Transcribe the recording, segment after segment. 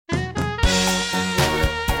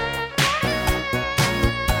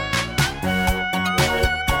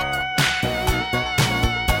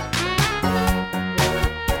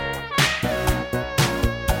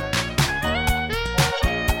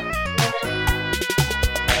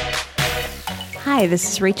Hi,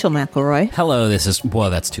 this is Rachel McElroy. Hello, this is... Whoa,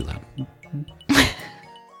 that's too loud.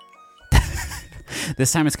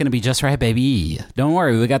 This time it's going to be just right, baby. Don't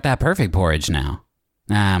worry, we got that perfect porridge now.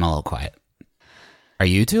 I'm a little quiet. Are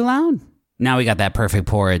you too loud? Now we got that perfect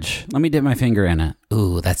porridge. Let me dip my finger in it.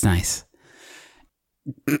 Ooh, that's nice.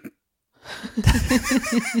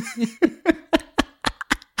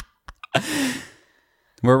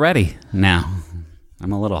 We're ready now.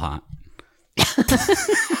 I'm a little hot.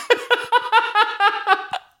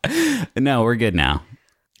 No, we're good now.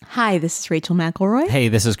 Hi, this is Rachel McElroy. Hey,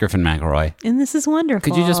 this is Griffin McElroy. And this is wonderful.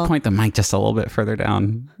 Could you just point the mic just a little bit further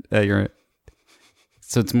down?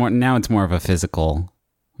 So it's more now. It's more of a physical.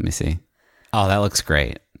 Let me see. Oh, that looks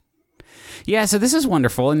great. Yeah, so this is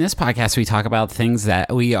wonderful. In this podcast, we talk about things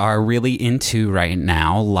that we are really into right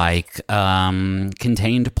now, like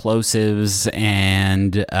contained plosives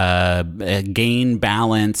and gain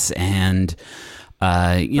balance and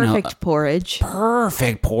perfect porridge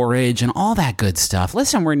and all that good stuff.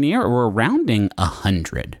 Listen, we're rounding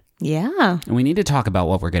 100. Yeah. And we need to talk about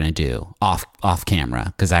what we're going to do off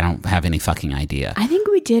camera because I don't have any fucking idea. I think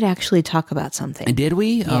we did actually talk about something. Did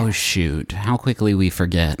we? Yeah. Oh, shoot. How quickly we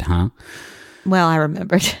forget, huh? Well, I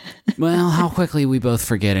remembered. Well, how quickly we both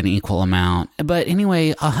forget an equal amount. But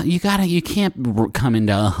anyway, you can't come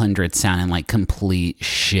into 100 sounding like complete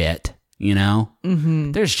shit, you know?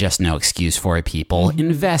 Mm-hmm. There's just no excuse for it, people. Mm-hmm.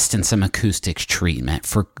 Invest in some acoustics treatment,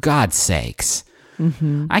 for God's sakes.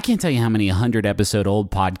 Mm-hmm. I can't tell you how many 100-episode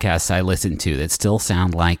old podcasts I listen to that still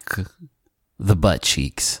sound like the butt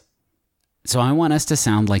cheeks. So I want us to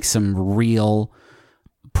sound like some real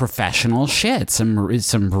professional shit, some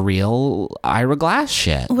real Ira Glass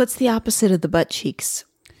shit. What's the opposite of the butt cheeks?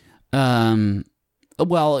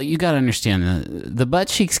 Well, you got to understand the butt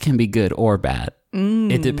cheeks can be good or bad.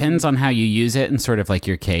 It depends on how you use it and sort of like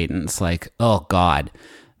your cadence. Like, oh God,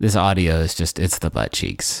 this audio is it's the butt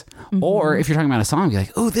cheeks. Mm-hmm. Or if you're talking about a song, be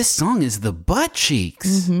like, oh, this song is the butt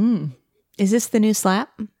cheeks. Mm-hmm. Is this the new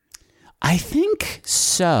slap? I think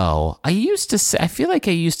so. I feel like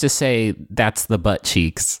I used to say that's the butt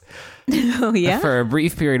cheeks. Oh, yeah? For a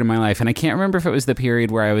brief period of my life. And I can't remember if it was the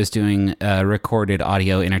period where I was doing recorded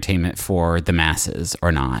audio entertainment for the masses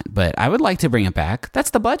or not. But I would like to bring it back.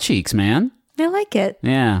 That's the butt cheeks, man. I like it.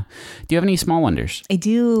 Yeah. Do you have any small wonders? I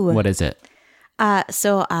do. What is it?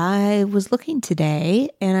 So I was looking today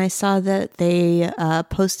and I saw that they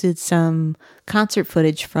posted some concert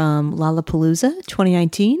footage from Lollapalooza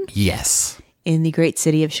 2019. Yes. In the great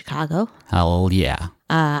city of Chicago. Hell yeah.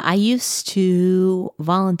 I used to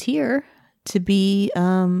volunteer to be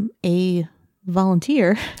a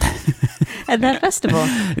volunteer at that festival.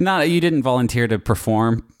 You didn't volunteer to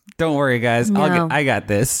perform. Don't worry, guys. No. I got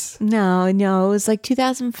this. No. It was like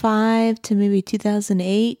 2005 to maybe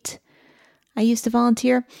 2008. I used to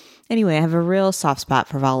volunteer. Anyway, I have a real soft spot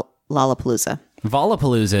for Lollapalooza.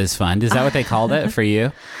 Lollapalooza is fun. Is that what they called it for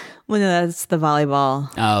you? Well, no, that's the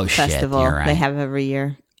volleyball festival shit, you're right. They have every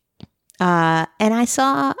year. And I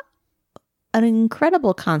saw an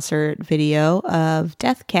incredible concert video of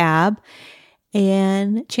Death Cab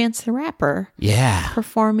and Chance the Rapper. Yeah.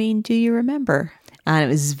 Performing Do You Remember? And it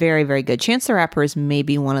was very, very good. Chance the Rapper is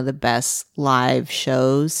maybe one of the best live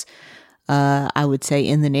shows I would say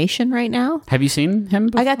in the nation right now. Have you seen him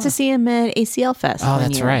before? I got to see him at ACL Fest. Oh,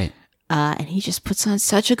 that's year. right. And he just puts on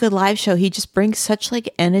such a good live show. He just brings such like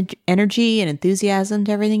energy and enthusiasm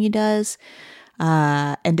to everything he does.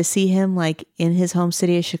 And to see him like in his home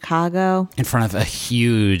city of Chicago. In front of a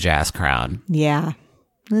huge ass crowd. Yeah.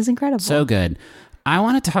 It was incredible. So good. I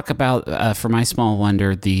want to talk about, for my small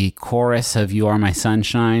wonder, the chorus of You Are My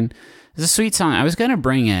Sunshine. It's a sweet song. I was going to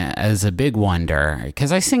bring it as a big wonder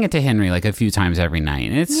because I sing it to Henry like a few times every night.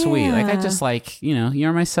 And it's sweet. Like I just like,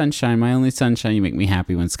 you're my sunshine, my only sunshine. You make me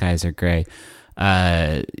happy when skies are gray.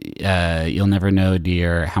 You'll never know,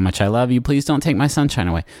 dear, how much I love you. Please don't take my sunshine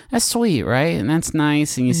away. That's sweet, right? And that's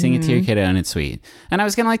nice. And you sing it to your kiddo and it's sweet. And I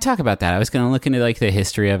was going to talk about that. I was going to look into like the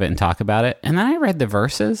history of it and talk about it. And then I read the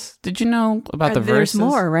verses. Did you know about the verses?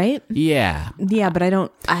 There's more, right? Yeah. Yeah,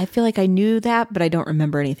 but I feel like I knew that, but I don't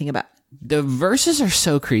remember anything about it. The verses are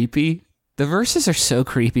so creepy. The verses are so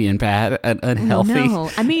creepy and bad and unhealthy.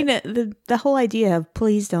 No, I mean, the whole idea of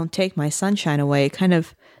please don't take my sunshine away kind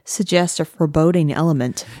of suggests a foreboding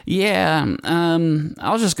element. Yeah,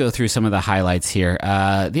 I'll just go through some of the highlights here.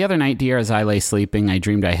 The other night, dear, as I lay sleeping, I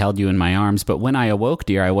dreamed I held you in my arms, but when I awoke,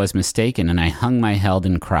 dear, I was mistaken, and I hung my head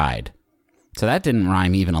and cried. So that didn't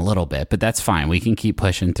rhyme even a little bit, but that's fine. We can keep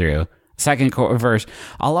pushing through. Second verse,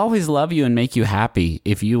 I'll always love you and make you happy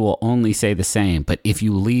if you will only say the same. But if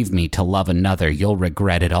you leave me to love another, you'll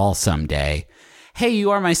regret it all someday. Hey,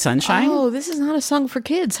 You Are My Sunshine. Oh, this is not a song for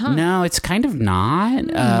kids, huh? No, it's kind of not.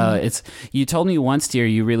 It's you told me once, dear,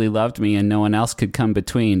 you really loved me and no one else could come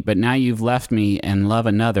between. But now you've left me and love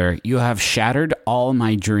another. You have shattered all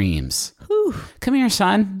my dreams. Whew. Come here,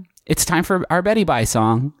 son. It's time for our Betty Bye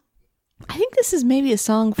song. I think this is maybe a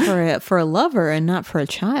song for a lover and not for a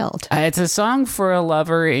child. It's a song for a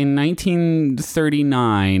lover in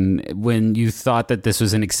 1939 when you thought that this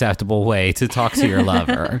was an acceptable way to talk to your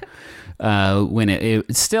lover. When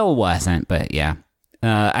it still wasn't, but yeah.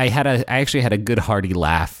 I actually had a good hearty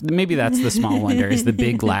laugh. Maybe that's the small wonder, is the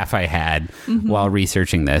big laugh I had while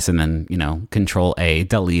researching this, and then, Control A,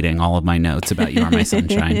 deleting all of my notes about You Are My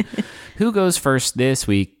Sunshine. Who goes first this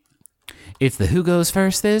week? It's the Who Goes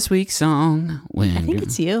First This Week song. I think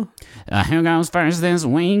it's you. Who goes first this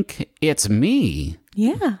week? It's me.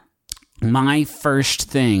 Yeah. My first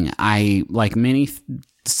thing, like many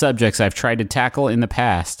subjects I've tried to tackle in the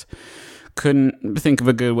past, couldn't think of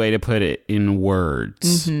a good way to put it in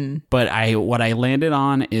words. But what I landed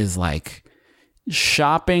on is like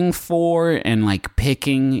shopping for and like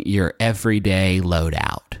picking your everyday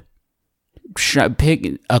loadout.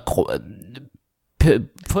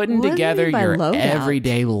 Putting together your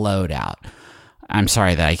everyday loadout. I'm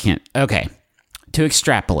sorry that I can't. Okay. To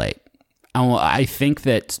extrapolate, I think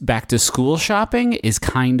that back to school shopping is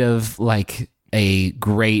kind of like a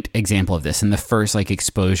great example of this, and the first like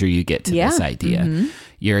exposure you get to this idea.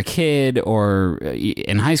 You're a kid or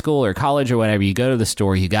in high school or college or whatever, you go to the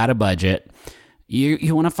store, you got a budget,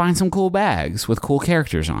 you want to find some cool bags with cool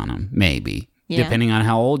characters on them, maybe. Yeah. Depending on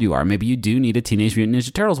how old you are. Maybe you do need a Teenage Mutant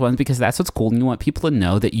Ninja Turtles one because that's what's cool, and you want people to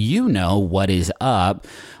know that you know what is up.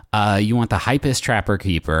 You want the hypest Trapper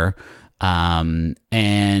Keeper.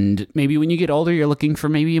 And maybe when you get older, you're looking for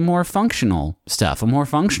maybe a more functional stuff, a more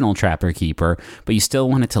functional Trapper Keeper, but you still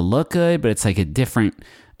want it to look good, but it's like a different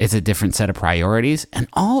set of priorities. And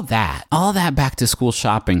all that back to school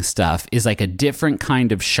shopping stuff is like a different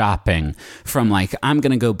kind of shopping from like, I'm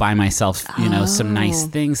going to go buy myself, some nice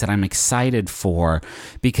things that I'm excited for,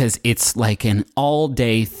 because it's like an all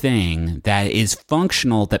day thing that is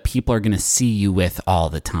functional that people are going to see you with all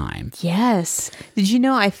the time. Yes. Did you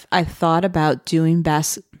know I thought about doing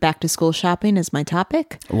back to school shopping as my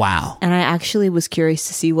topic? Wow. And I actually was curious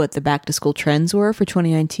to see what the back to school trends were for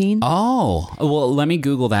 2019. Oh, well, let me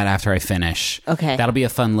Google that after I finish. Okay. That'll be a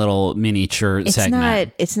fun little miniature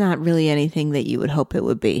segment. It's not really anything that you would hope it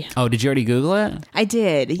would be. Oh, did you already Google it? I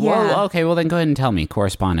did, yeah. Whoa, okay, well then go ahead and tell me.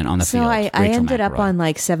 Correspondent on the field. So I ended up on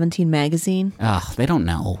like 17 magazine. Oh, they don't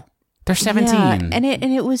know. They're 17. Yeah, and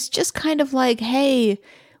it was just kind of like, hey,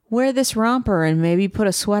 wear this romper and maybe put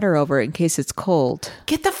a sweater over it in case it's cold.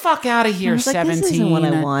 Get the fuck out of here, 17. Like, this isn't what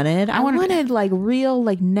I wanted. I wanted like real,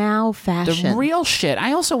 like now fashion. The real shit.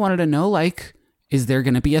 I also wanted to know, like, is there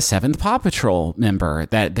going to be a 7th Paw Patrol member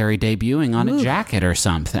that they're debuting on a jacket or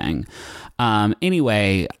something?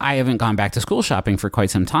 Anyway, I haven't gone back to school shopping for quite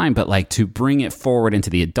some time, but like to bring it forward into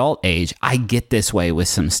the adult age, I get this way with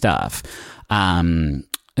some stuff.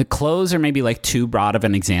 The clothes are maybe like too broad of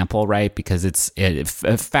an example, right? Because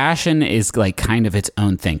fashion is like kind of its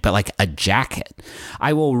own thing. But like a jacket,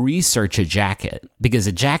 I will research a jacket because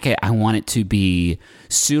a jacket, I want it to be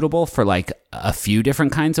suitable for like a few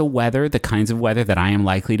different kinds of weather, the kinds of weather that I am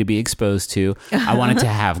likely to be exposed to. I want it to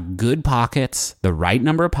have good pockets, the right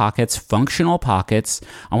number of pockets, functional pockets.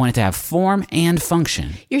 I want it to have form and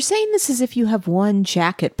function. You're saying this as if you have one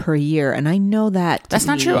jacket per year, and I know that. That's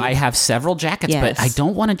not true. I have several jackets, but I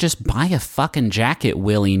don't want to just buy a fucking jacket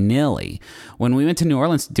willy-nilly. When we went to New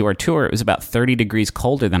Orleans to do our tour, it was about 30 degrees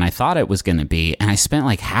colder than I thought it was going to be, and I spent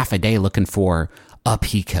like half a day looking for a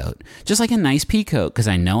peacoat, just like a nice peacoat, because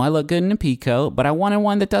I know I look good in a peacoat, but I wanted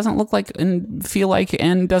one that doesn't look like and feel like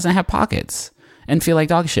and doesn't have pockets and feel like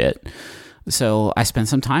dog shit. So I spent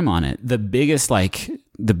some time on it. The biggest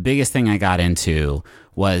thing I got into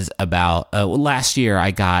was about last year.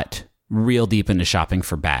 I got real deep into shopping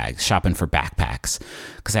for backpacks,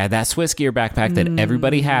 because I had that Swiss Gear backpack that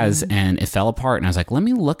everybody has, and it fell apart, and I was like, let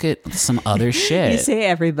me look at some other shit. You say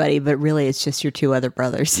everybody, but really it's just your two other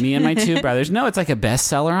brothers. Me and my two brothers. No, it's like a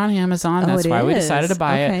bestseller on Amazon. That's why we decided to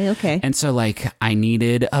buy it. Okay. And so like I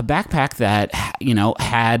needed a backpack that,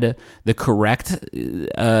 had the correct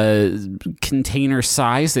container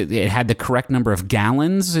size. It had the correct number of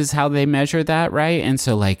gallons is how they measure that, right? And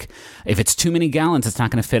so like if it's too many gallons, it's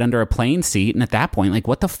not going to fit under a plane seat. And at that point, like,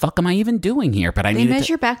 what the fuck am I even doing here? But they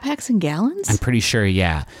measure backpacks in gallons? I'm pretty sure,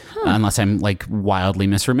 yeah. Unless I'm like wildly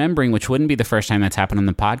misremembering, which wouldn't be the first time that's happened on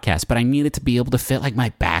the podcast. But I needed to be able to fit like my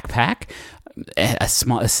backpack a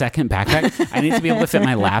second backpack. I need to be able to fit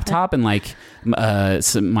my laptop and like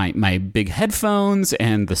my big headphones,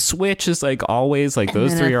 and the Switch is like always like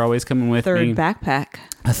those three are always coming with me. Backpack.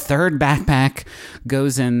 A third backpack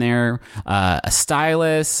goes in there. A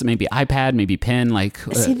stylus, maybe iPad, maybe pen, like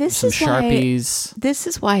some Sharpies. This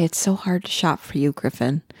is why it's so hard to shop for you,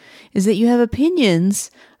 Griffin, is that you have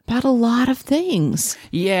opinions about a lot of things.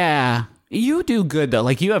 Yeah. You do good though.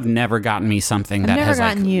 Like you have never gotten me something that I've never has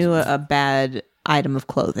gotten like, you a bad item of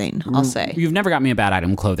clothing, I'll say. You've never got me a bad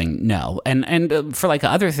item of clothing, no. And for like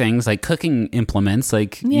other things like cooking implements,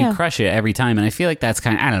 like you crush it every time. And I feel like that's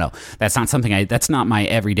kind of, I don't know, that's not something that's not my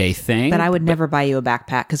everyday thing. But I would never buy you a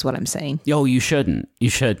backpack is what I'm saying. Oh, you shouldn't.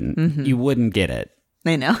 Mm-hmm. You wouldn't get it.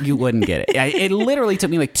 I know. You wouldn't get it. It literally took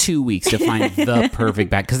me like 2 weeks to find the perfect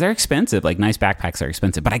bag, because they're expensive. Like nice backpacks are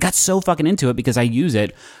expensive. But I got so fucking into it because I use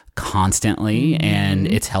it constantly and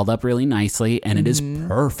it's held up really nicely and it is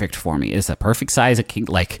perfect for me. It's a perfect size.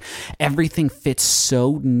 Like everything fits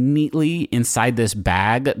so neatly inside this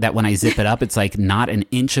bag that when I zip it up, it's like not an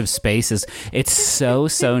inch of space. It's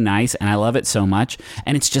so nice and I love it so much.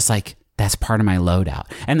 And it's just like, that's part of my loadout.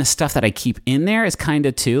 And the stuff that I keep in there is kind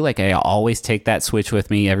of too, like I always take that Switch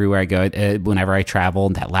with me everywhere I go, whenever I travel.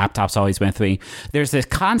 That laptop's always with me. There's this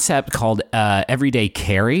concept called everyday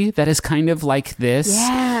carry that is kind of like this.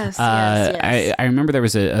 Yes. I remember there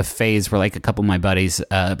was a phase where like a couple of my buddies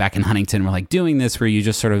back in Huntington were like doing this, where you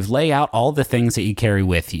just sort of lay out all the things that you carry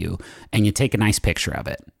with you and you take a nice picture of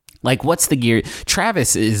it. Like, what's the gear?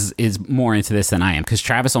 Travis is more into this than I am, because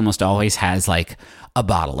Travis almost always has like a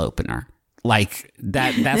bottle opener. Like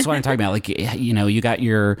that's what I'm talking about. Like, you know, you got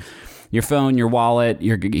your phone, your wallet,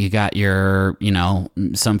 you got your, you know,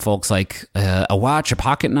 some folks like a watch, a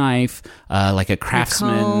pocket knife, like a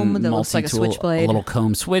Craftsman multi-tool, a little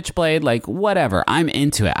comb switchblade, like whatever. I'm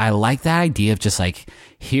into it. I like that idea of just like,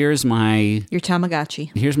 your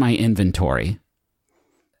Tamagotchi. Here's my inventory.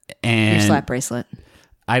 And your slap bracelet.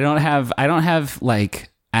 I don't have like,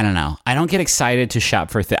 I don't know. I don't get excited to shop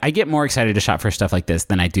for I get more excited to shop for stuff like this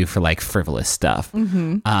than I do for like frivolous stuff.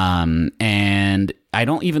 Mm-hmm. And I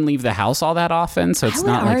don't even leave the house all that often, so it's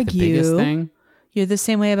not like the biggest thing. You're the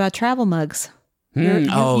same way about travel mugs.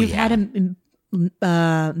 You've had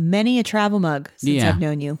many a travel mug since I've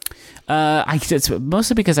known you. It's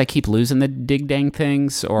mostly because I keep losing the dig dang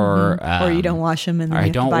things, or you don't wash them, and I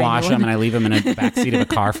don't wash them, and I leave them in the backseat of a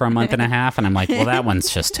car for a month and a half, and I'm like, well, that one's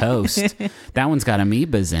just toast. That one's got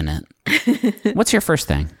amoebas in it. What's your first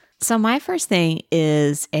thing? So my first thing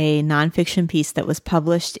is a nonfiction piece that was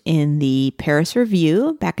published in the Paris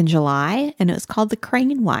Review back in July, and it was called "The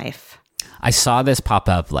Crane Wife." I saw this pop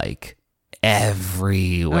up like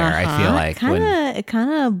everywhere. I feel like it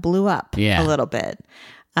kind of blew up a little bit.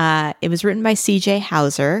 It was written by C.J.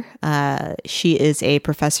 Hauser. She is a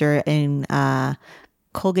professor in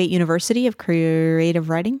Colgate University of Creative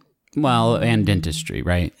Writing. Well, and dentistry,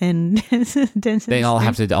 right? And dentistry. They all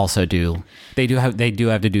have to also do. They do have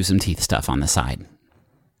to do some teeth stuff on the side.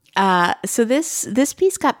 So this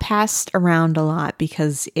piece got passed around a lot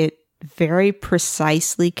because it very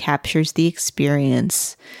precisely captures the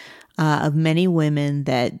experience of many women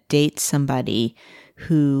that date somebody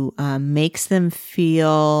who makes them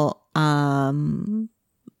feel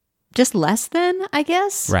just less than, I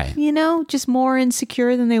guess. Right. You know, just more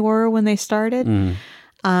insecure than they were when they started.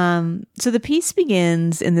 So the piece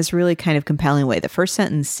begins in this really kind of compelling way. The first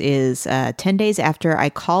sentence is, 10 days after I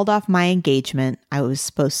called off my engagement, I was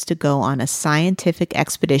supposed to go on a scientific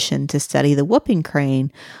expedition to study the whooping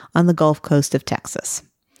crane on the Gulf Coast of Texas.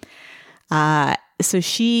 So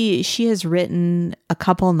she has written a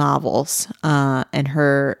couple novels, and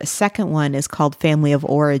her second one is called Family of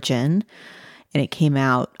Origin, and it came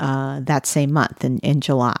out that same month in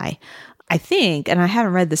July. I think, and I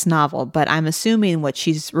haven't read this novel, but I'm assuming what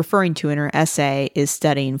she's referring to in her essay is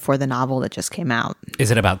studying for the novel that just came out.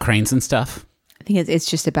 Is it about cranes and stuff? I think it's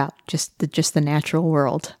just about just the natural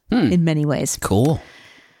world in many ways. Cool.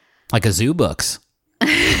 Like a zoo books.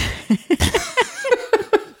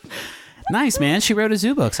 Nice, man. She wrote a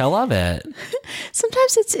zoo books. I love it.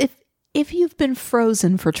 Sometimes it's if you've been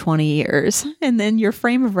frozen for 20 years and then your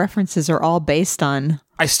frame of references are all based on...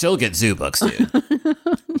 I still get zoo books, dude.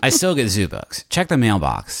 I still get zoo books. Check the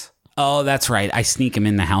mailbox. Oh, that's right. I sneak them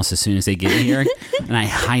in the house as soon as they get here, and I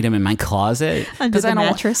hide them in my closet. Under the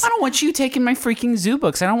mattress. I don't want you taking my freaking zoo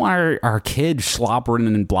books. I don't want our kid slobbering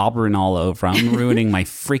and blobbering all over. I'm ruining my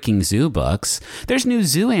freaking zoo books. There's new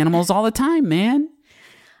zoo animals all the time, man.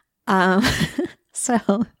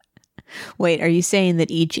 So, wait, are you saying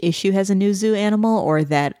that each issue has a new zoo animal, or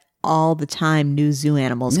that all the time new zoo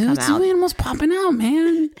animals come out? New zoo animals popping out,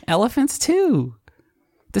 man. Elephants too.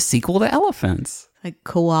 The sequel to elephants. Like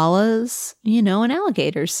koalas, and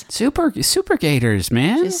alligators. Super gators,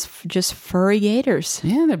 man. Just furry gators.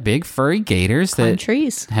 Yeah, they're big furry gators that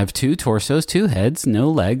trees. have 2 torsos, 2 heads,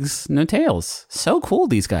 no legs, no tails. So cool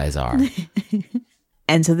these guys are.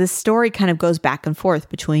 And so this story kind of goes back and forth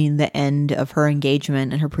between the end of her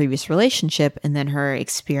engagement and her previous relationship and then her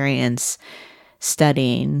experience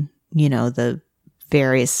studying, the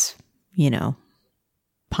various,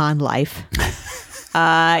 pond life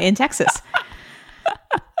in Texas.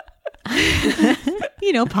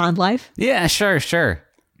 Pond life. Yeah, sure.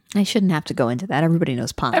 I shouldn't have to go into that. Everybody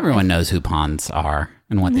knows pond Everyone life. knows who ponds are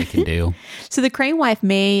and what they can do. So the crane wife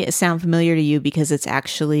may sound familiar to you because it's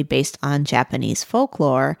actually based on Japanese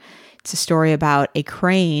folklore. It's a story about a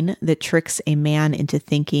crane that tricks a man into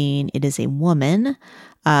thinking it is a woman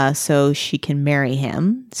so she can marry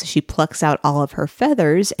him. So she plucks out all of her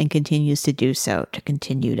feathers and continues to do so to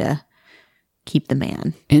continue to keep the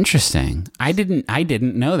man. Interesting. I didn't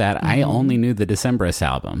know that. Mm-hmm. I only knew the Decemberist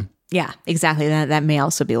album. Yeah, exactly. That may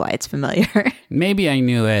also be why it's familiar. Maybe I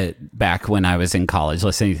knew it back when I was in college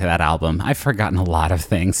listening to that album. I've forgotten a lot of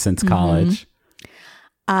things since college.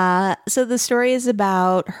 So the story is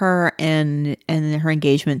about her and her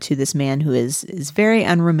engagement to this man who is very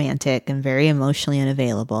unromantic and very emotionally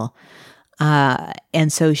unavailable.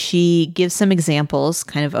 And so she gives some examples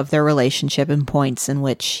kind of their relationship and points in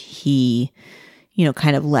which he,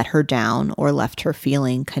 kind of let her down or left her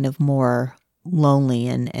feeling kind of more lonely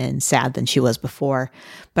and sad than she was before.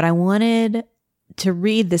 But I wanted to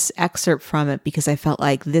read this excerpt from it because I felt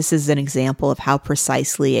like this is an example of how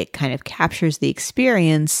precisely it kind of captures the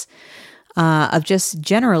experience of just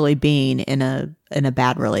generally being in a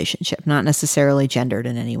bad relationship, not necessarily gendered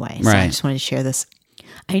in any way. So I just wanted to share this.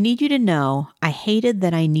 I need you to know I hated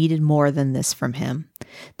that I needed more than this from him.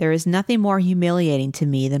 There is nothing more humiliating to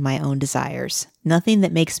me than my own desires. Nothing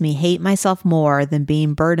that makes me hate myself more than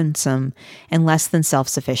being burdensome and less than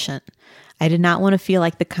self-sufficient. I did not want to feel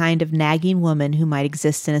like the kind of nagging woman who might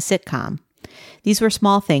exist in a sitcom. These were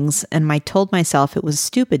small things, and I told myself it was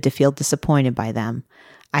stupid to feel disappointed by them.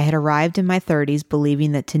 I had arrived in my 30s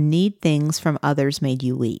believing that to need things from others made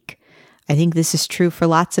you weak. I think this is true for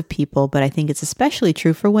lots of people, but I think it's especially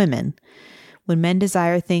true for women. When men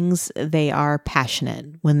desire things, they are passionate.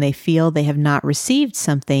 When they feel they have not received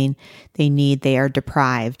something they need, they are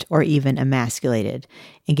deprived or even emasculated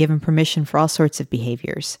and given permission for all sorts of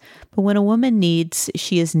behaviors. But when a woman needs,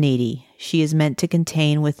 she is needy. She is meant to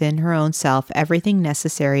contain within her own self everything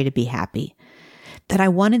necessary to be happy. That I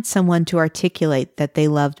wanted someone to articulate that they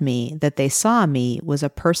loved me, that they saw me, was a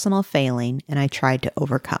personal failing, and I tried to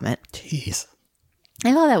overcome it. Jeez.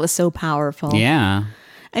 I thought that was so powerful. Yeah.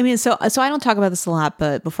 I mean, so I don't talk about this a lot,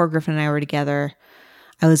 but before Griffin and I were together,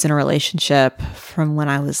 I was in a relationship from when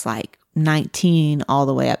I was like 19 all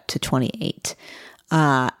the way up to 28.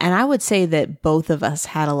 And I would say that both of us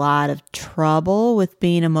had a lot of trouble with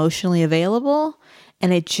being emotionally available,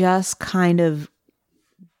 and it just kind of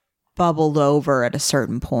bubbled over at a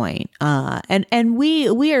certain point. And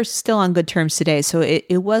we are still on good terms today. So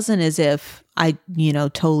it wasn't as if I,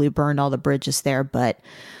 totally burned all the bridges there, but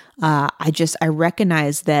I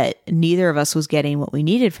recognized that neither of us was getting what we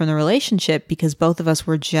needed from the relationship because both of us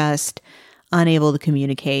were just unable to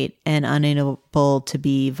communicate and unable to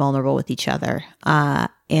be vulnerable with each other. And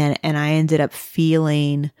I ended up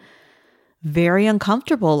feeling very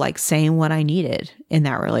uncomfortable, like saying what I needed in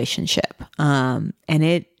that relationship. And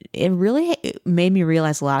it really made me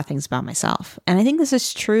realize a lot of things about myself. And I think this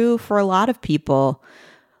is true for a lot of people.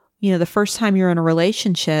 The first time you're in a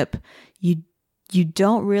relationship, you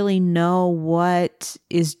don't really know what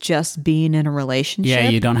is just being in a relationship. Yeah,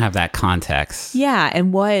 you don't have that context. Yeah,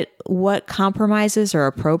 and what compromises are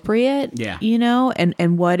appropriate, yeah.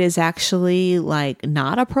 And what is actually like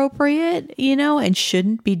not appropriate, and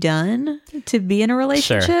shouldn't be done to be in a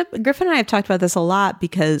relationship. Sure. Griffin and I have talked about this a lot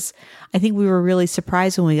because I think we were really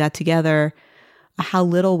surprised when we got together how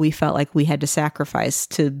little we felt like we had to sacrifice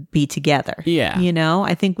to be together. Yeah.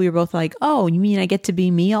 I think we were both like, oh, you mean I get to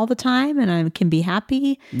be me all the time and I can be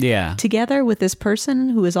happy together with this person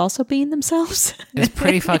who is also being themselves? It's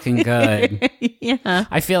pretty fucking good. Yeah.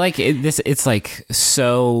 I feel like it's like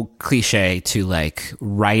so cliche to like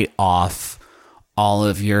write off all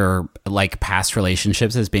of your like past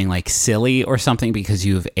relationships as being like silly or something because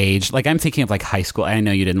you've aged. Like I'm thinking of like high school. I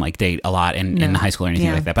know you didn't like date a lot in high school or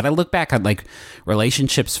anything like that, but I look back at like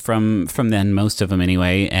relationships from then, most of them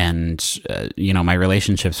anyway, and my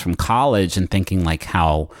relationships from college and thinking like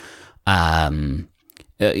how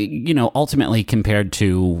ultimately compared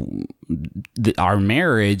to our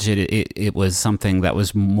marriage, it was something that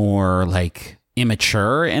was more like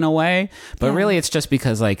immature in a way, but really it's just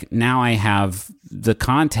because like now I have the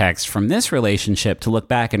context from this relationship to look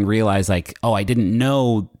back and realize like, oh, I didn't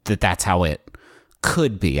know that that's how it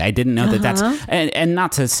could be. I didn't know that that's, and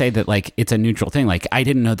not to say that like it's a neutral thing. Like I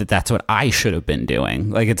didn't know that that's what I should have been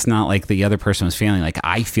doing. Like it's not like the other person was feeling like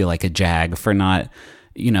I feel like a jag for not,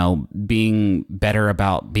 being better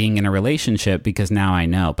about being in a relationship because now I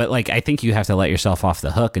know. But like, I think you have to let yourself off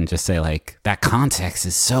the hook and just say like, that context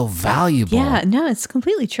is so valuable. Yeah, no, it's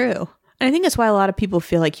completely true. And I think that's why a lot of people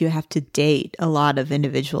feel like you have to date a lot of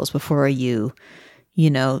individuals before you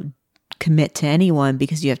commit to anyone,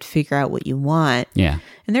 because you have to figure out what you want. Yeah.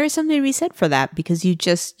 And there is something to be said for that, because you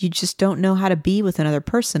just don't know how to be with another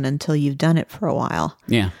person until you've done it for a while.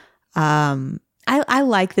 Yeah. I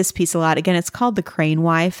like this piece a lot. Again, it's called The Crane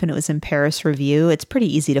Wife, and it was in Paris Review. It's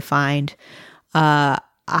pretty easy to find.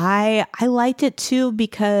 I liked it too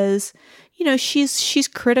because, she's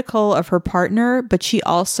critical of her partner, but she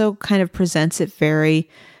also kind of presents it very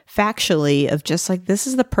factually of just like, this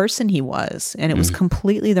is the person he was, and it was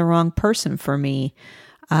completely the wrong person for me.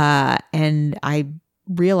 And I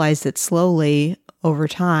realized it slowly over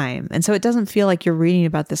time. And so it doesn't feel like you're reading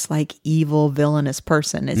about this like evil, villainous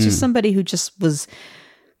person. It's just somebody who just was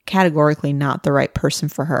categorically not the right person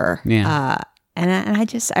for her. Yeah. And I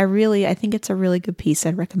think it's a really good piece.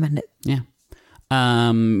 I'd recommend it. Yeah.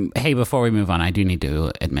 Hey, before we move on, I do need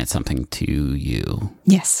to admit something to you.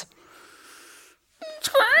 Yes.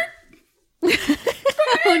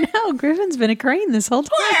 Oh no, Griffin's been a crane this whole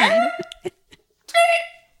time.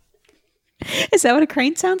 Is that what a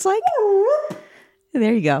crane sounds like?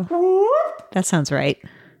 There you go. That sounds right.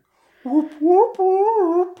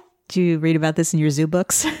 Did you read about this in your zoo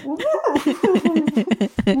books?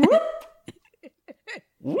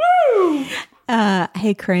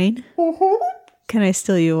 Hey, crane. Can I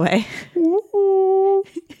steal you away?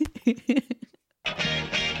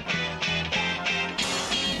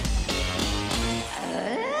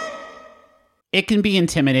 It can be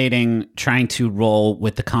intimidating trying to roll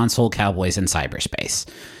with the console cowboys in cyberspace.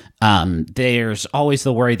 There's always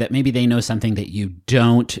the worry that maybe they know something that you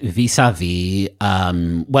don't vis-a-vis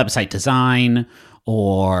website design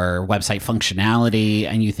or website functionality,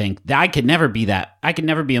 and you think that I could never be that. I could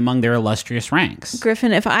never be among their illustrious ranks.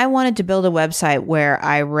 Griffin, if I wanted to build a website where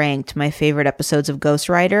I ranked my favorite episodes of Ghost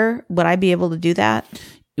Rider, would I be able to do that?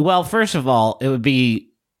 Well, first of all, it would be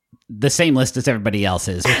the same list as everybody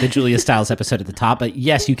else's with the Julia Stiles episode at the top. But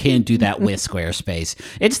yes, you can do that with Squarespace.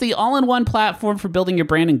 It's the all-in-one platform for building your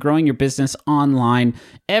brand and growing your business online.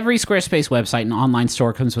 Every Squarespace website and online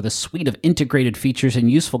store comes with a suite of integrated features and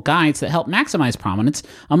useful guides that help maximize prominence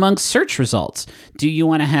among search results. Do you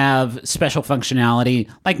want to have special functionality,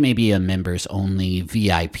 like maybe a members-only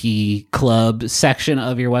VIP club section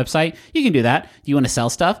of your website? You can do that. Do you want to sell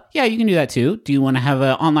stuff? Yeah, you can do that too. Do you want to have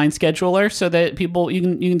an online scheduler so that people you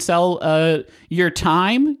can sell your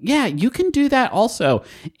time? Yeah, you can do that also.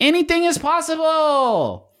 Anything is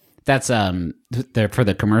possible. That's there for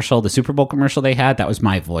the commercial, the Super Bowl commercial they had. That was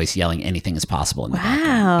my voice yelling anything is possible in the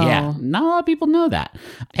background. Yeah, not a lot of people know that.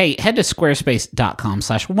 Hey, head to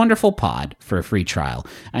squarespace.com/wonderfulpod for a free trial.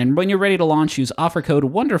 And when you're ready to launch, use offer code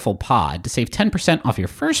WonderfulPod to save 10% off your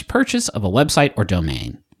first purchase of a website or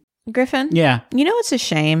domain. Griffin? Yeah. You know what's a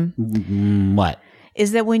shame? What?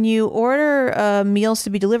 Is that when you order meals to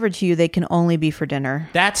be delivered to you, they can only be for dinner.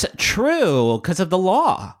 That's true because of the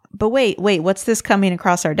law. But wait, what's this coming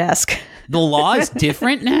across our desk? The law is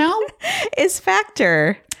different now? It's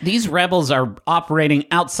Factor. These rebels are operating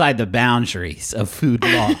outside the boundaries of food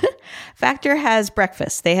law. Factor has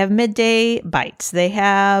breakfast. They have midday bites. They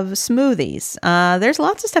have smoothies. There's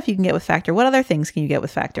lots of stuff you can get with Factor. What other things can you get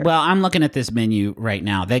with Factor? Well, I'm looking at this menu right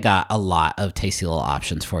now. They got a lot of tasty little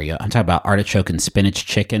options for you. I'm talking about artichoke and spinach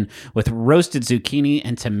chicken with roasted zucchini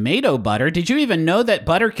and tomato butter. Did you even know that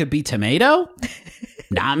butter could be tomato?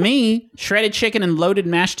 Not me. Shredded chicken and loaded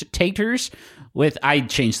mashed taters with, I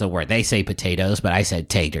changed the word. They say potatoes, but I said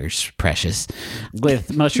taters, precious.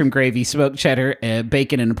 With mushroom gravy, smoked cheddar,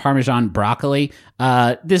 bacon, and Parmesan broccoli.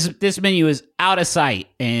 This menu is out of sight,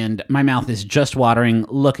 and my mouth is just watering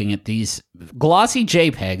looking at these glossy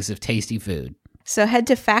JPEGs of tasty food. So head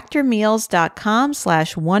to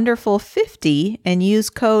factormeals.com/wonderful50 and use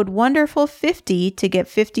code wonderful50 to get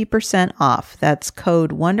 50% off. That's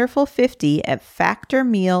code wonderful50 at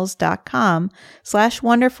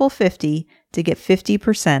factormeals.com/wonderful50 to get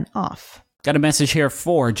 50% off. Got a message here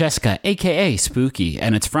for Jessica, aka Spooky,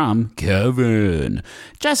 and it's from Kevin.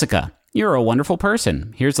 Jessica, You're a wonderful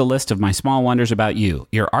person. Here's a list of my small wonders about you.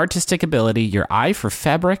 Your artistic ability, your eye for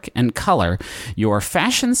fabric and color, your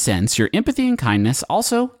fashion sense, your empathy and kindness.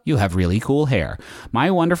 Also, you have really cool hair.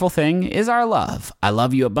 My wonderful thing is our love. I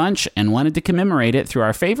love you a bunch and wanted to commemorate it through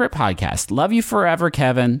our favorite podcast. Love you forever,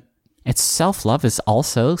 Kevin. It's self-love is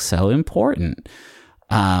also so important.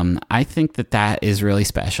 I think that is really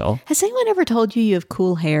special. Has anyone ever told you have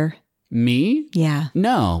cool hair? Me? Yeah.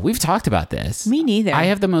 No, we've talked about this. Me neither. I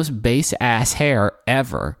have the most base ass hair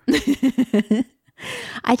ever.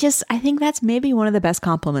 I think that's maybe one of the best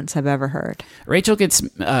compliments I've ever heard. Rachel gets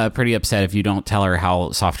pretty upset if you don't tell her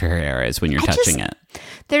how soft her hair is when you're touching it.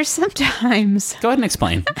 There's sometimes... Go ahead and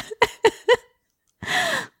explain.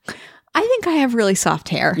 I think I have really soft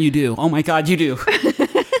hair. You do. Oh my God, you do.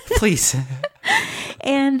 Please.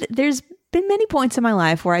 And there's been many points in my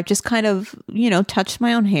life where I've just kind of, touched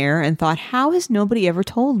my own hair and thought, how has nobody ever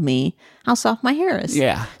told me how soft my hair is?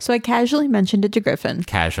 Yeah. So I casually mentioned it to Griffin.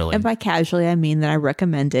 Casually. And by casually, I mean that I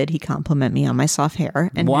recommended he compliment me on my soft hair.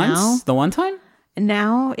 And once? The one time?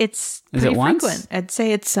 Now it's pretty frequent. Once? I'd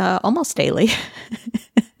say it's almost daily.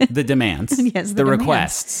 The demands. Yes, the demands.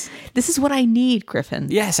 Requests. This is what I need, Griffin.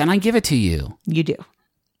 Yes, and I give it to you. You do.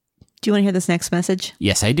 Do you want to hear this next message?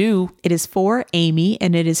 Yes, I do. It is for Amy,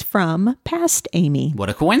 and it is from past Amy. What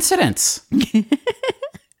a coincidence.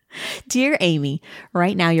 Dear Amy,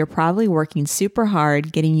 right now you're probably working super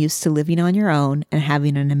hard, getting used to living on your own and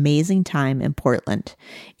having an amazing time in Portland.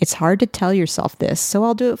 It's hard to tell yourself this, so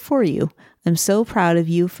I'll do it for you. I'm so proud of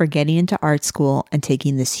you for getting into art school and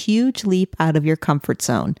taking this huge leap out of your comfort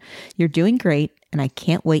zone. You're doing great, and I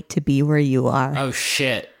can't wait to be where you are. Oh,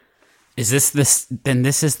 shit. Then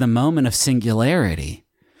this is the moment of singularity.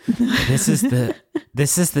 This is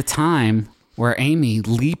the time where Amy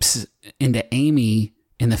leaps into Amy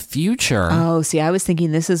in the future. Oh, see, I was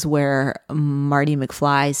thinking this is where Marty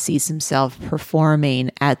McFly sees himself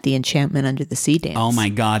performing at the Enchantment Under the Sea dance. Oh my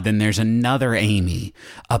God! Then there's another Amy,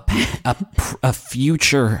 a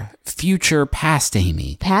future past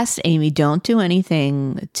Amy. Past Amy, don't do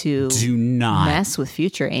anything to do not mess with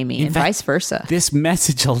future Amy, and vice versa. This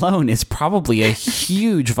message alone is probably a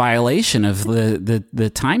huge violation of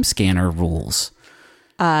the time scanner rules.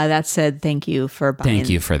 That said, thank you for buying. Thank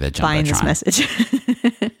you for the buying this message.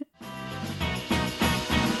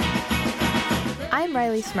 I'm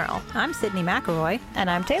Riley Smurl. I'm Sydney McElroy. And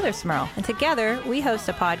I'm Taylor Smurl. And together we host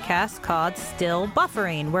a podcast called Still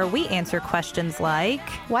Buffering, where we answer questions like,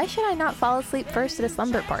 why should I not fall asleep first at a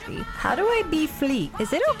slumber party? How do I be fleet?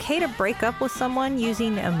 Is it okay to break up with someone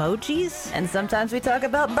using emojis? And sometimes we talk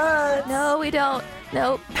about butts. No, we don't.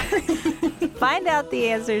 Nope. Find out the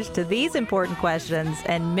answers to these important questions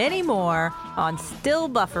and many more on Still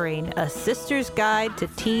Buffering, a sister's guide to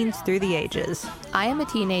teens through the ages. I am a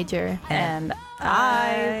teenager. And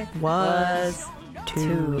I was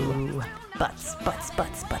too. Butts. No. But you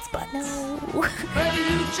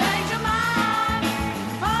change your mind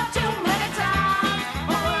far too many times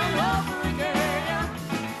over and over again.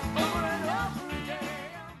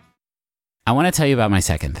 I want to tell you about my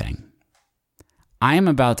second thing.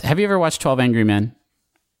 Have you ever watched 12 Angry Men?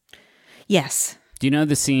 Yes. Do you know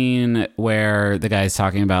the scene where the guy's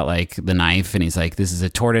talking about like the knife and he's like, this is a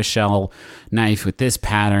tortoiseshell knife with this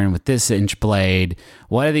pattern, with this inch blade.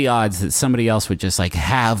 What are the odds that somebody else would just like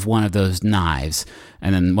have one of those knives?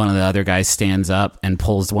 And then one of the other guys stands up and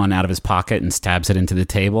pulls one out of his pocket and stabs it into the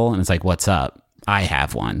table. And it's like, what's up? I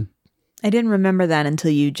have one. I didn't remember that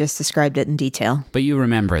until you just described it in detail. But you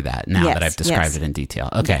remember that now yes, that I've described it in detail.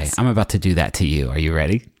 Okay, yes. I'm about to do that to you. Are you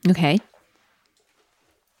ready? Okay.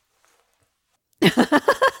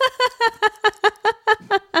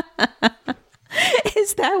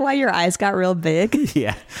 Is that why your eyes got real big?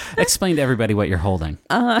 Yeah. Explain to everybody what you're holding.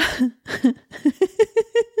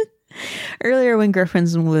 Earlier when Griffin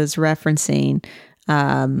was referencing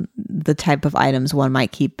the type of items one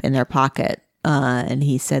might keep in their pocket, and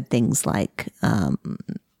he said things like,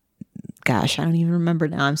 gosh, I don't even remember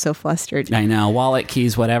now. I'm so flustered. I know. Wallet,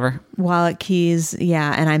 keys, whatever. Wallet, keys.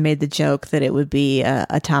 Yeah. And I made the joke that it would be a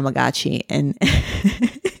Tamagotchi. And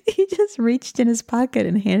he just reached in his pocket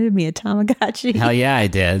and handed me a Tamagotchi. Hell yeah, I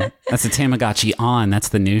did. That's a Tamagotchi On. That's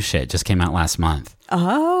the new shit. Just came out last month.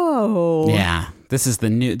 Oh. Yeah. This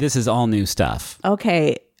is all new stuff.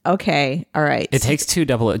 Okay. All right. It takes 2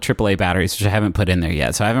 AAA batteries, which I haven't put in there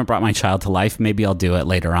yet. So I haven't brought my child to life. Maybe I'll do it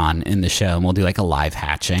later on in the show, and we'll do like a live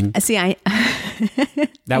hatching. See,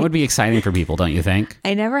 that would be exciting for people, don't you think?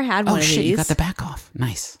 I never had one of these. Oh shit, you got the back off.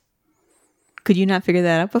 Nice. Could you not figure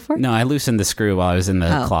that out before? No, I loosened the screw while I was in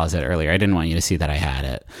the closet earlier. I didn't want you to see that I had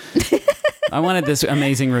it. I wanted this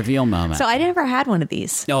amazing reveal moment. So I never had one of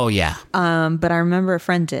these. Oh yeah. But I remember a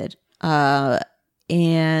friend did.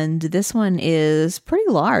 And this one is pretty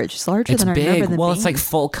large. It's larger It's than I big. remember them Well, being. it's like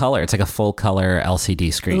full color. It's like a full color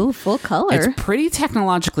LCD screen. Ooh, full color. It's pretty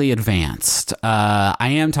technologically advanced. I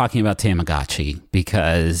am talking about Tamagotchi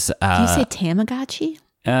because Do you say Tamagotchi?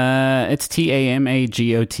 it's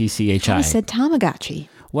Tamagotchi. I said Tamagotchi.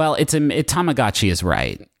 Well, Tamagotchi is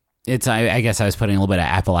right. I guess I was putting a little bit of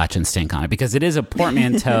Appalachian stink on it because it is a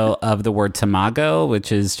portmanteau of the word tamago,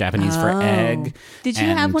 which is Japanese for egg. Did you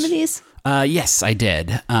have one of these? Yes, I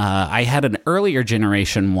did. I had an earlier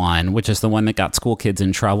generation one, which is the one that got school kids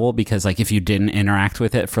in trouble because, like, if you didn't interact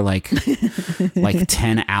with it for like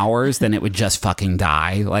 10 hours, then it would just fucking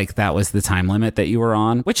die. Like, that was the time limit that you were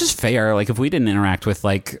on, which is fair. Like, if we didn't interact with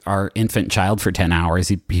like our infant child for 10 hours,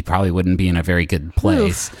 he probably wouldn't be in a very good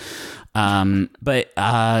place. But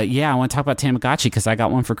I want to talk about Tamagotchi because I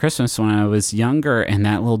got one for Christmas when I was younger, and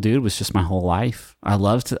that little dude was just my whole life. I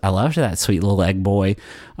loved that sweet little egg boy.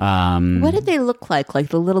 What did they look like? Like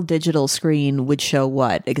the little digital screen would show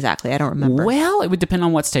what exactly? I don't remember. Well, it would depend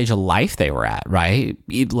on what stage of life they were at, right?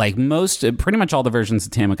 Like pretty much all the versions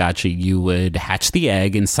of Tamagotchi, you would hatch the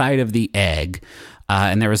egg inside of the egg.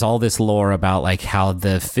 And there was all this lore about like how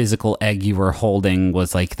the physical egg you were holding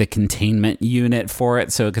was like the containment unit for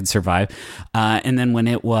it so it could survive. And then when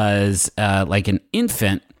it was like an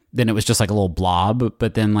infant, then it was just like a little blob.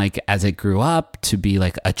 But then like as it grew up to be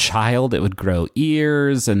like a child, it would grow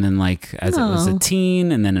ears. And then like as it was a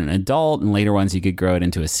teen and then an adult and later ones you could grow it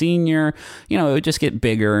into a senior. You know, it would just get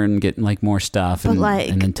bigger and get like more stuff But like,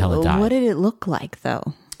 and until it died. what did it look like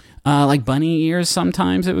though? Like bunny ears,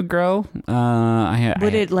 sometimes it would grow.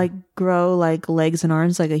 Would it like grow like legs and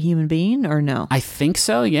arms like a human being, or no? I think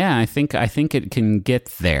so. Yeah, I think it can get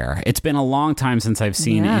there. It's been a long time since I've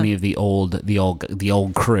seen any of the old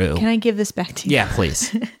crew. Can I give this back to you? Yeah,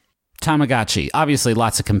 please. Tamagotchi. Obviously,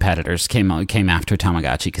 lots of competitors came after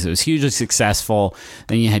Tamagotchi because it was hugely successful.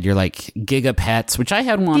 Then you had your like Gigapets, which I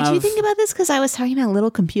had one of. Did you think about this? Because I was talking about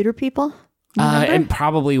little computer people. It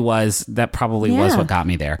probably was. That probably was what got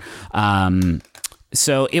me there.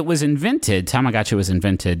 So it was invented, Tamagotchi was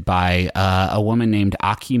invented by a woman named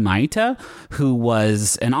Aki Maita, who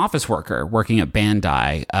was an office worker working at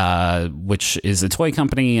Bandai, which is a toy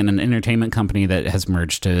company and an entertainment company that has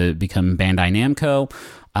merged to become Bandai Namco.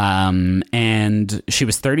 And she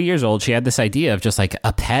was 30 years old. She had this idea of just like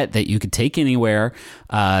a pet that you could take anywhere,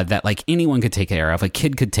 that like anyone could take care of, a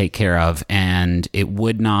kid could take care of, and it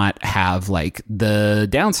would not have like the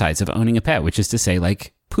downsides of owning a pet, which is to say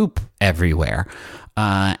like poop everywhere.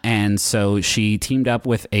 And so she teamed up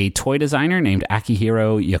with a toy designer named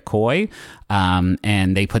Akihiro Yokoi,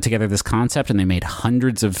 and they put together this concept and they made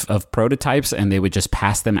hundreds of prototypes, and they would just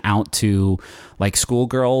pass them out to like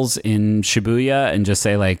schoolgirls in Shibuya and just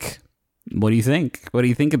say like, what do you think? What do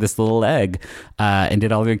you think of this little egg? And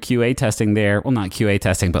did all their QA testing there. Well, not QA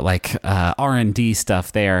testing, but like R&D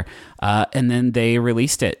stuff there. And then they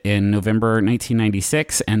released it in November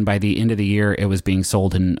 1996. And by the end of the year, it was being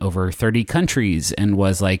sold in over 30 countries and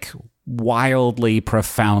was like wildly,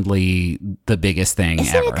 profoundly the biggest thing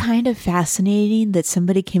Isn't ever. it kind of fascinating that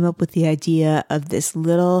somebody came up with the idea of this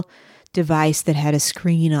little device that had a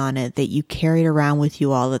screen on it that you carried around with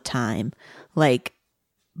you all the time? Like,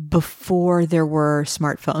 before there were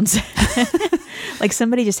smartphones. Like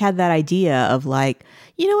somebody just had that idea of like,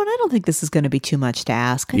 you know what, I don't think this is going to be too much to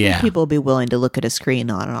ask. I think people will be willing to look at a screen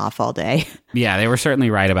on and off all day. Yeah, they were certainly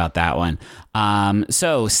right about that one.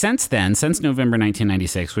 So since then, since November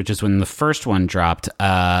 1996, which is when the first one dropped,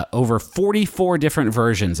 over 44 different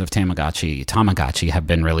versions of Tamagotchi have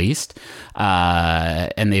been released.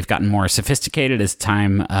 And they've gotten more sophisticated as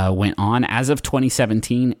time went on. As of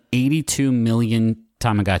 2017, 82 million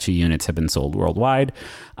Tamagotchi units have been sold worldwide.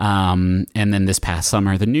 And then this past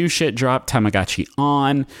summer, the new shit dropped, Tamagotchi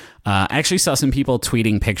On. I actually saw some people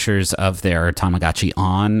tweeting pictures of their Tamagotchi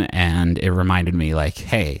On, and it reminded me like,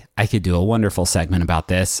 hey, I could do a wonderful segment about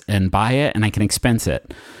this and buy it, and I can expense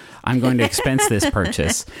it. I'm going to expense this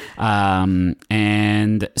purchase.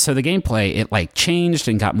 And so the gameplay, it like changed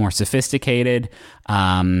and got more sophisticated.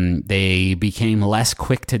 They became less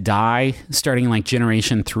quick to die. Starting like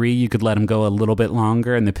Generation 3, you could let them go a little bit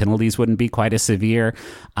longer and the penalties wouldn't be quite as severe.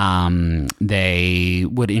 They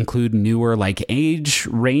would include newer like age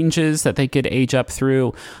ranges that they could age up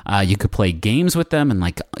through. You could play games with them and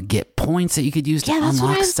like get points that you could use to that's unlock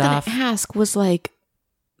what I was stuff. going to ask was like,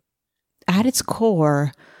 at its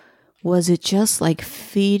core, was it just like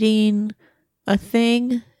feeding a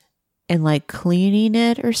thing and like cleaning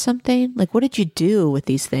it or something? Like, what did you do with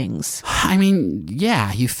these things? I mean,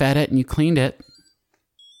 yeah, you fed it and you cleaned it.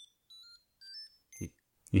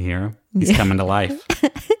 You hear him? He's coming to life.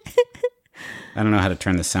 I don't know how to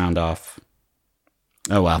turn the sound off.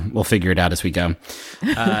 Oh, well, we'll figure it out as we go.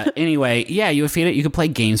 Anyway, yeah, you would feed it. You could play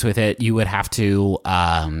games with it. You would have to,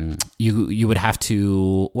 you would have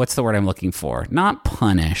to, what's the word I'm looking for? Not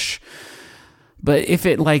punish. But if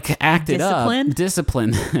it like acted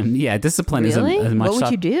discipline. Yeah, discipline Really? isn't as much. What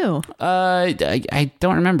would you do? I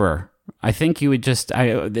don't remember. I think you would just.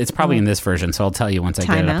 It's probably in this version, so I'll tell you once I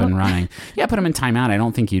get it up and running. Yeah, put them in timeout. I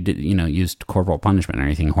don't think you did. Used corporal punishment or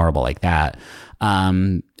anything horrible like that.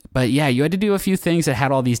 But yeah, you had to do a few things that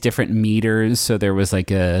had all these different meters. So there was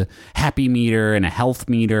like a happy meter and a health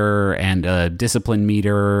meter and a discipline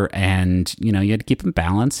meter. And, you had to keep them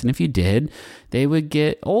balanced. And if you did, they would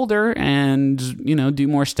get older and, do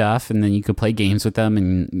more stuff. And then you could play games with them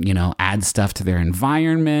and, add stuff to their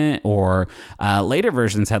environment. Or later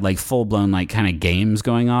versions had like full blown like kind of games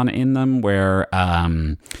going on in them where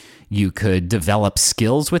you could develop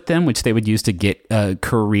skills with them, which they would use to get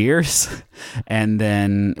careers. And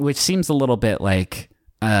then, which seems a little bit like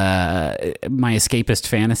my escapist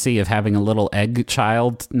fantasy of having a little egg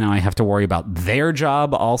child. Now I have to worry about their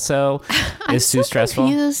job also. Is too stressful.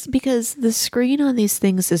 I'm confused because the screen on these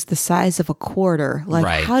things is the size of a quarter. Like,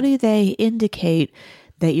 Right. How do they indicate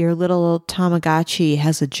that your little Tamagotchi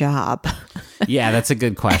has a job? Yeah, that's a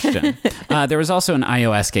good question. There was also an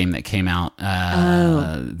iOS game that came out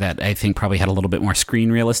that I think probably had a little bit more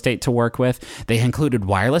screen real estate to work with. They included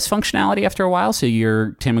wireless functionality after a while, so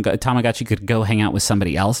your Tamagotchi could go hang out with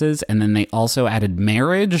somebody else's. And then they also added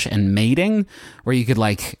marriage and mating, where you could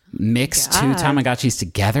like mix two Tamagotchis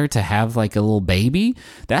together to have like a little baby.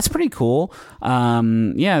 That's pretty cool.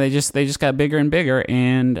 Yeah, they just got bigger and bigger,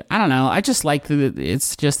 and I don't know. I just like that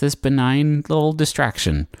it's just this benign little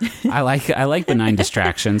distraction. I like benign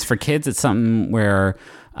distractions. For kids, it's something where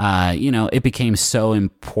it became so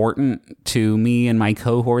important to me and my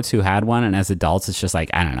cohorts who had one, and as adults, it's just like,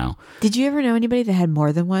 I don't know. Did you ever know anybody that had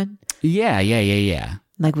more than one? Yeah.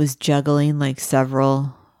 Like was juggling like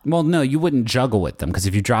several? Well, no, you wouldn't juggle with them because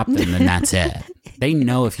if you drop them, then that's it. They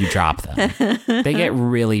know if you drop them. They get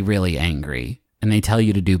really, really angry, and they tell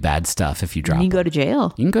you to do bad stuff if you drop You can them. go to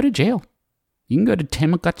jail. You can go to jail. You can go to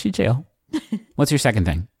Tamagotchi jail. What's your second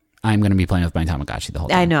thing? I'm going to be playing with my Tamagotchi the whole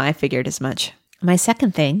time. I know. I figured as much. My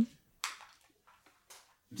second thing.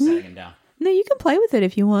 Setting him down. No, you can play with it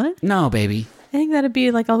if you want. No, baby. I think that'd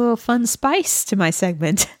be like a little fun spice to my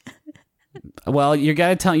segment. Well, you're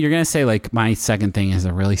going to say like my second thing is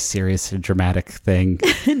a really serious and dramatic thing.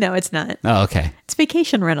 No, it's not. Oh, okay. It's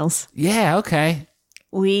vacation rentals. Yeah, okay.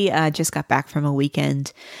 We just got back from a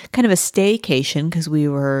weekend, kind of a staycation, because we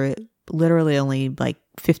were literally only like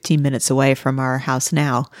 15 minutes away from our house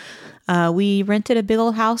now. We rented a big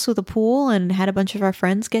old house with a pool and had a bunch of our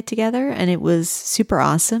friends get together, and it was super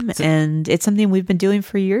awesome. And it's something we've been doing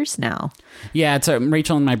for years now. Yeah, it's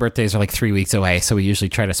Rachel and my birthdays are like 3 weeks away, so we usually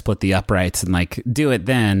try to split the uprights and like do it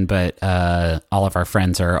then, but all of our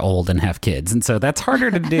friends are old and have kids, and so that's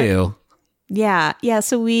harder to do. Yeah.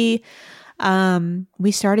 So we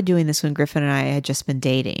started doing this when Griffin and I had just been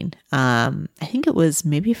dating. I think it was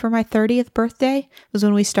maybe for my 30th birthday was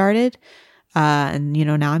when we started. And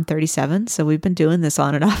now I'm 37, so we've been doing this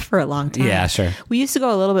on and off for a long time. Yeah, sure. We used to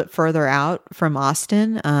go a little bit further out from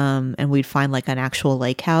Austin, and we'd find like an actual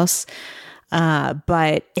lake house.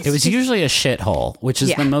 But It was usually a shithole, which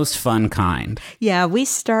is the most fun kind. Yeah, we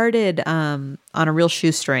started on a real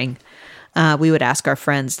shoestring. We would ask our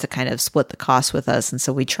friends to kind of split the cost with us, and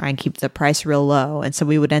so we try and keep the price real low. And so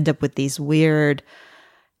we would end up with these weird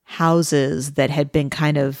houses that had been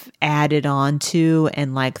kind of added on to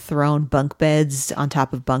and like thrown bunk beds on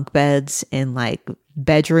top of bunk beds in like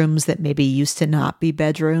bedrooms that maybe used to not be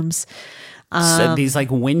bedrooms. So these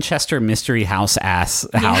like Winchester mystery house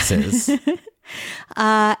houses.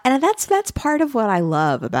 And that's part of what I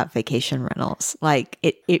love about vacation rentals. Like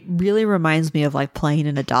it really reminds me of like playing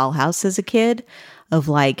in a dollhouse as a kid, of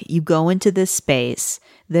like you go into this space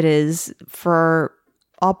that is for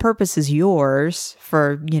all purposes yours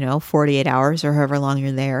for 48 hours or however long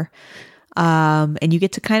you're there, and you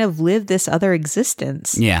get to kind of live this other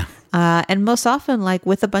existence. Yeah. And most often like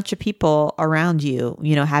with a bunch of people around you,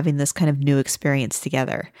 having this kind of new experience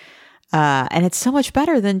together. And it's so much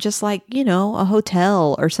better than just like, a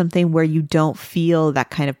hotel or something where you don't feel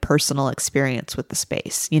that kind of personal experience with the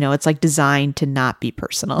space. It's like designed to not be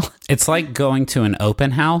personal. It's like going to an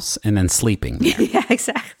open house and then sleeping there. Yeah,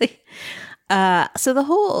 exactly. So the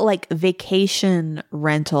whole like vacation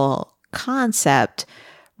rental concept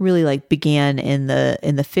really like began in the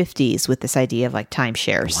 50s with this idea of like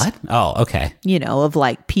timeshares. What? Oh, okay. Of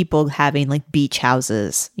like people having like beach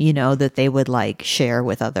houses, that they would like share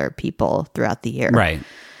with other people throughout the year. Right.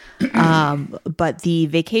 But the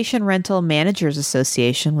Vacation Rental Managers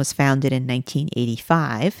Association was founded in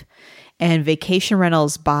 1985. And vacation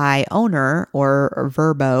rentals by owner, or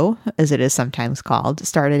VRBO, as it is sometimes called,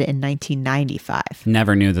 started in 1995.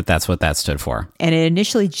 Never knew that that's what that stood for. And it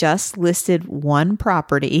initially just listed one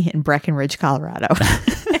property in Breckenridge, Colorado.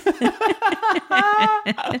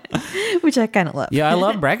 Which I kind of love. Yeah, I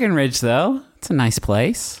love Breckenridge, though. It's a nice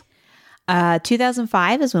place.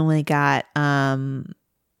 2005 is when we got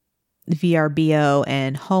VRBO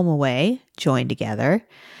and HomeAway joined together.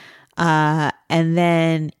 And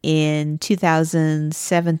then in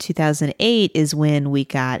 2007, 2008 is when we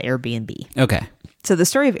got Airbnb. Okay. So the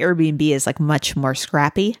story of Airbnb is like much more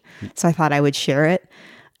scrappy. So I thought I would share it.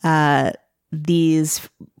 These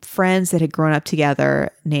friends that had grown up together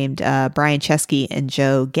named Brian Chesky and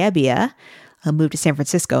Joe Gebbia moved to San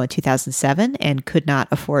Francisco in 2007 and could not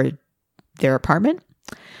afford their apartment.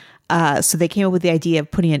 So they came up with the idea of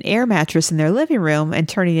putting an air mattress in their living room and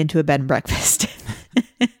turning it into a bed and breakfast.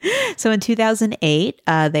 So in 2008,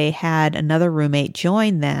 they had another roommate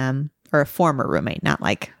join them, or a former roommate, not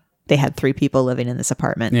like they had 3 people living in this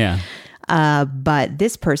apartment. Yeah. But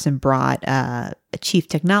this person brought a chief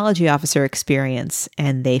technology officer experience,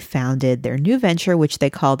 and they founded their new venture, which they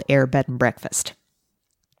called Air Bed and Breakfast.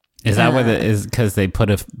 Is that what it is? Because they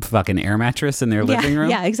put a fucking air mattress in their living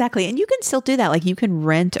room? Yeah, exactly. And you can still do that. Like you can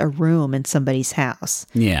rent a room in somebody's house.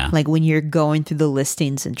 Yeah. Like when you're going through the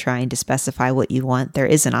listings and trying to specify what you want, there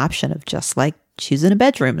is an option of just like choosing a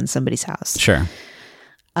bedroom in somebody's house. Sure.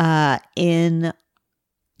 In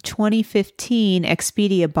 2015,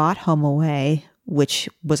 Expedia bought HomeAway, which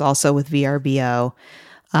was also with VRBO,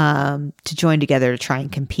 to join together to try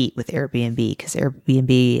and compete with Airbnb, because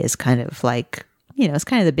Airbnb is kind of like, it's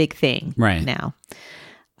kind of the big thing right now.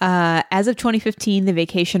 As of 2015, the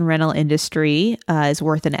vacation rental industry is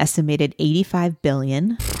worth an estimated $85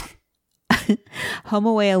 billion.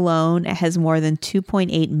 HomeAway alone has more than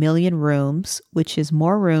 2.8 million rooms, which is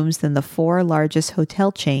more rooms than the 4 largest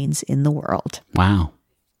hotel chains in the world. Wow.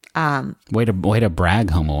 Way to brag,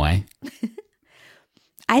 HomeAway.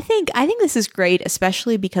 I think this is great,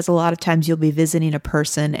 especially because a lot of times you'll be visiting a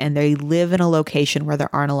person and they live in a location where there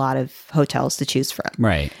aren't a lot of hotels to choose from.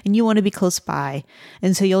 Right. And you want to be close by.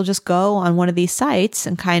 And so you'll just go on one of these sites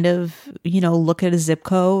and kind of, look at a zip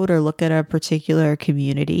code or look at a particular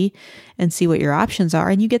community and see what your options are.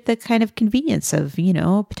 And you get the kind of convenience of,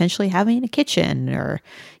 potentially having a kitchen or,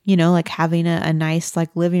 like having a nice like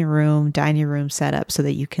living room, dining room set up so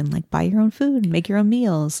that you can like buy your own food and make your own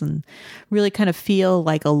meals and really kind of feel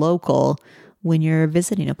like a local when you're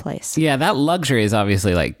visiting a place. Yeah, that luxury is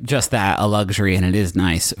obviously like just that, a luxury, and it is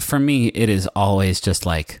nice. For me, it is always just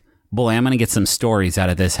like, boy, I'm going to get some stories out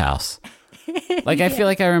of this house. Like, I feel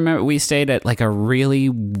like I remember we stayed at like a really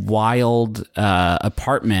wild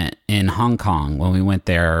apartment in Hong Kong when we went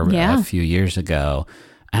there a few years ago.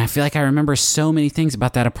 And I feel like I remember so many things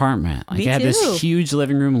about that apartment. Like, Me it had too. this huge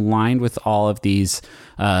living room lined with all these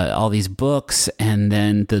books, and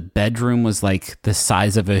then the bedroom was like the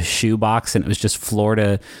size of a shoebox, and it was just floor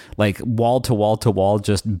to like wall to wall to wall,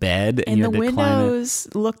 just bed. And you the had to climb it. windows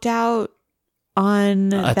looked out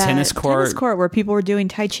on A that tennis court. where people were doing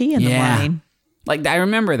Tai Chi in the morning. Like, I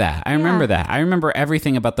remember that. I remember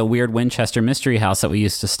everything about the weird Winchester Mystery House that we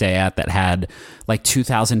used to stay at that had like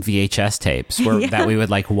 2,000 VHS tapes that we would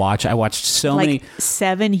like watch. I watched so Like many.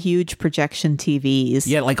 7 huge projection TVs.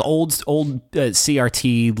 Yeah, like old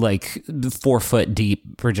CRT, like 4 foot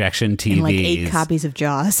deep projection TVs. And like 8 copies of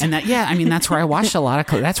Jaws. And that's where I watched a lot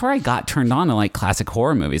of, that's where I got turned on to like classic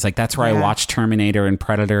horror movies. Like that's where I watched Terminator and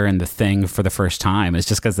Predator and The Thing for the first time. It's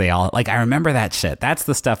just because they all, like, I remember that shit. That's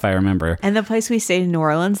the stuff I remember. And the place we stayed in New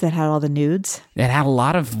Orleans that had all the nudes. It had a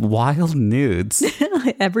lot of wild nudes.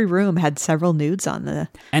 Every room had several nudes on the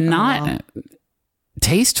And not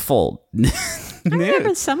tasteful nudes. I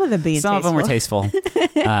remember some of them being Some of them were tasteful.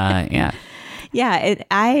 Yeah. Yeah,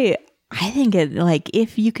 I think it, like,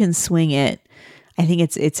 if you can swing it, I think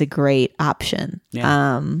it's a great option.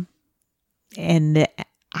 Yeah. And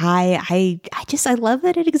I love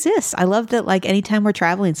that it exists. I love that, like, anytime we're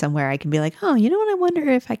traveling somewhere, I can be like, oh, you know what? I wonder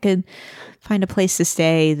if I could find a place to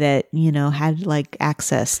stay that, had like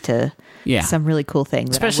access to some really cool thing.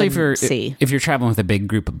 That Especially if you're traveling with a big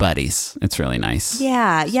group of buddies, it's really nice.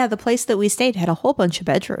 Yeah. The place that we stayed had a whole bunch of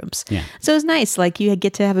bedrooms. Yeah. So it was nice. Like, you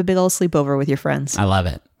get to have a big old sleepover with your friends. I love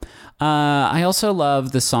it. I also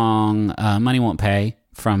love the song Money Won't Pay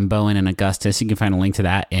from Bowen and Augustus. You can find a link to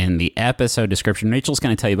that in the episode description. Rachel's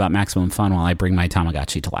going to tell you about Maximum Fun while I bring my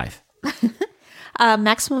Tamagotchi to life.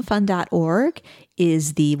 MaximumFun.org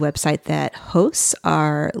is the website that hosts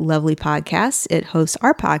our lovely podcasts. It hosts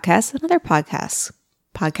our podcast and other podcasts.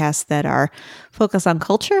 podcasts that are focused on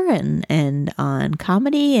culture and on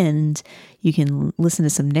comedy. And you can listen to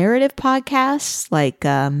some narrative podcasts like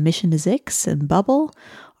Mission to Zix and Bubble,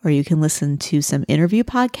 or you can listen to some interview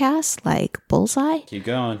podcasts like Bullseye. Keep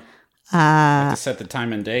going. Have to set the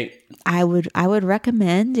time and date. I would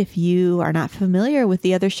recommend, if you are not familiar with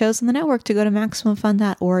the other shows on the network, to go to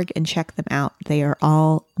MaximumFun.org and check them out. They are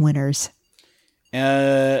all winners.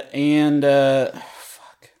 Fuck.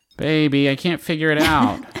 Baby, I can't figure it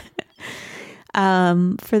out.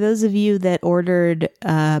 For those of you that ordered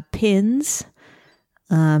pins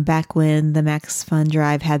back when the Max Fun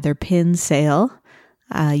Drive had their pin sale,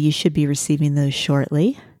 you should be receiving those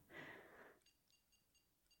shortly.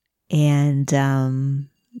 And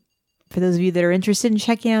for those of you that are interested in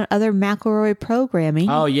checking out other McElroy programming,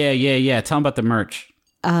 Oh, yeah. Tell them about the merch.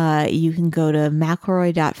 you can go to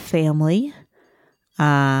McElroy.family.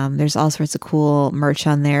 There's all sorts of cool merch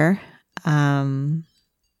on there. Backpacks,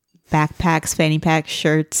 fanny packs,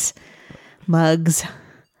 shirts, mugs,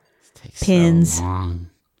 pins. So long.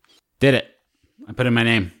 Did it. I put in my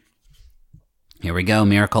name. Here we go.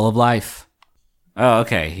 Miracle of life. Oh,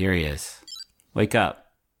 okay. Here he is. Wake up.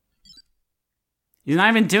 He's not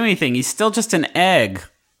even doing anything. He's still just an egg.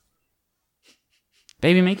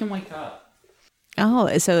 Baby, make him wake up.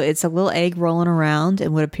 Oh, so it's a little egg rolling around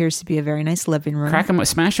in what appears to be a very nice living room. Crack him,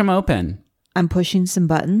 smash him open. I'm pushing some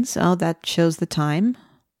buttons. Oh, that shows the time.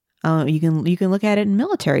 Oh, you can look at it in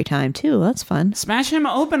military time too. That's fun. Smash him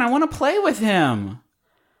open. I want to play with him.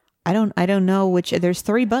 I don't know which. There's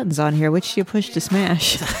 3 buttons on here. Which do you push to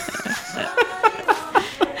smash?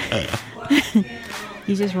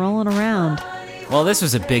 He's just rolling around. Well, this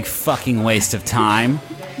was a big fucking waste of time.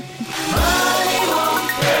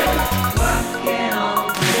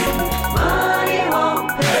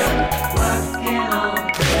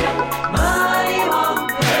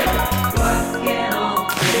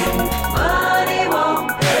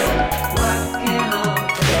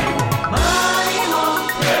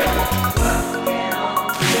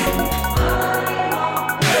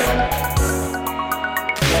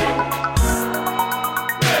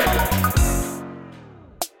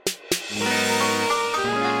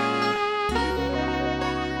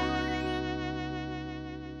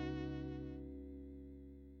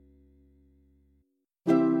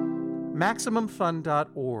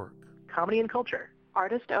 MaximumFun.org. Comedy and culture.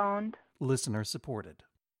 Artist owned. Listener supported.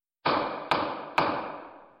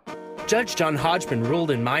 Judge John Hodgman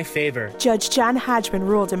ruled in my favor. Judge John Hodgman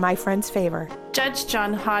ruled in my friend's favor. Judge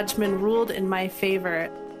John Hodgman ruled in my favor.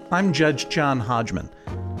 I'm Judge John Hodgman.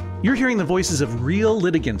 You're hearing the voices of real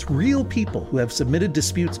litigants, real people who have submitted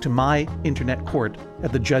disputes to my internet court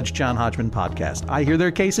at the Judge John Hodgman podcast. I hear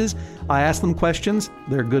their cases, I ask them questions,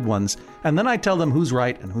 they're good ones, and then I tell them who's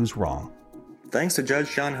right and who's wrong. Thanks to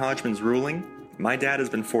Judge John Hodgman's ruling, my dad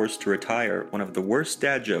has been forced to retire one of the worst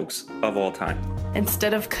dad jokes of all time.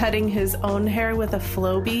 Instead of cutting his own hair with a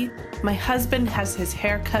Flowbee, my husband has his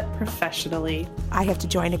hair cut professionally. I have to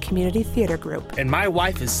join a community theater group. And my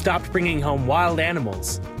wife has stopped bringing home wild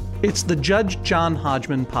animals. It's the Judge John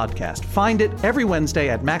Hodgman podcast. Find it every Wednesday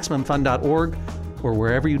at MaximumFun.org or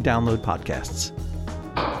wherever you download podcasts.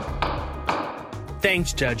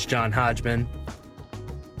 Thanks, Judge John Hodgman.